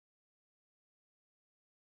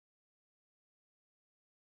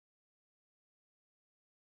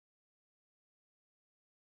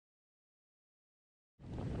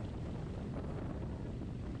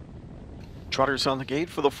Trotters on the gate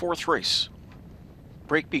for the fourth race.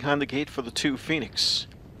 Break behind the gate for the 2 Phoenix.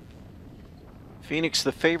 Phoenix,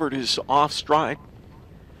 the favorite, is off stride.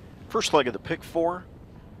 First leg of the pick 4,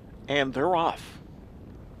 and they're off.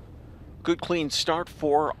 Good clean start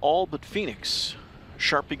for all but Phoenix.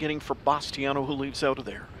 Sharp beginning for Bastiano, who leaves out of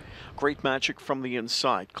there. Great Magic from the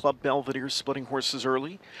inside. Club Belvedere splitting horses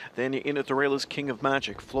early. Then in at the rail is King of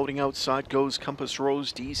Magic. Floating outside goes Compass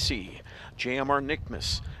Rose DC. JMR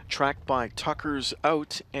Nickmas, tracked by Tucker's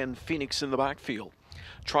Out and Phoenix in the backfield.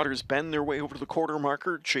 Trotters bend their way over to the quarter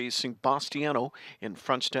marker, chasing Bastiano. In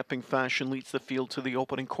front-stepping fashion, leads the field to the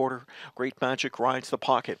opening quarter. Great Magic rides the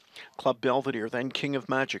pocket. Club Belvedere, then King of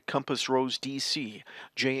Magic, Compass Rose DC,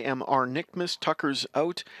 JMR Nickmas, Tucker's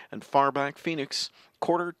Out, and far back Phoenix.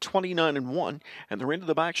 Quarter 29-1, and they're into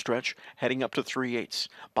the backstretch, heading up to 3/8.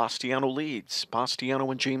 Bastiano leads. Bastiano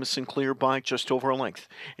and Jameson clear by just over a length.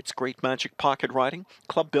 It's Great Magic pocket riding.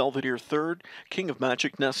 Club Belvedere third. King of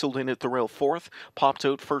Magic nestled in at the rail fourth. Popped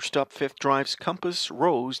out first up, fifth drives Compass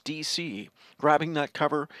Rose DC. Grabbing that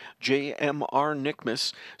cover, JMR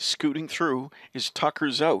Nickmas. Scooting through is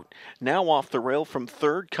Tucker's Out. Now off the rail from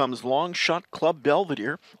third comes long shot Club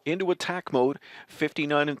Belvedere into attack mode.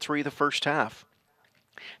 59-3 the first half.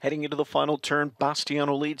 Heading into the final turn,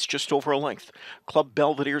 Bastiano leads just over a length. Club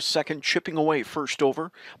Belvedere second, chipping away first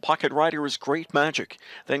over. Pocket rider is Great Magic.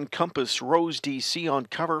 Then Compass Rose DC on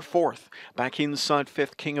cover fourth. Back inside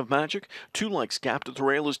fifth, King of Magic. 2 lengths gapped at the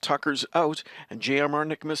rail is Tucker's Out. And JMR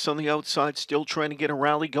Nickmas on the outside, still trying to get a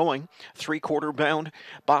rally going. 3/4 bound.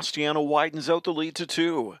 Bastiano widens out the lead to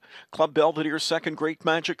 2. Club Belvedere second, Great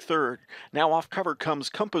Magic third. Now off cover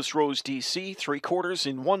comes Compass Rose DC. 3/4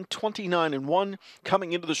 in 1:29-1.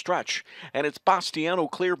 Coming into the stretch, and it's Bastiano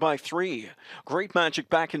clear by 3. Great Magic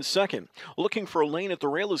back in second. Looking for a lane at the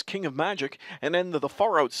rail is King of Magic, and then to the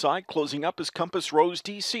far outside, closing up is Compass Rose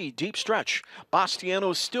DC. Deep stretch.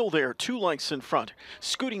 Bastiano still there, 2 lengths in front.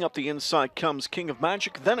 Scooting up the inside comes King of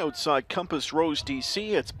Magic, then outside Compass Rose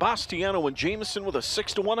DC. It's Bastiano and Jameson with a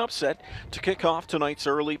 6-1 upset to kick off tonight's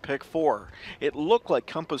early pick 4. It looked like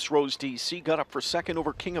Compass Rose DC got up for second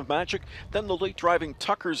over King of Magic, then the late driving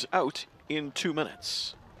Tucker's Out in 2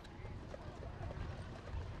 minutes.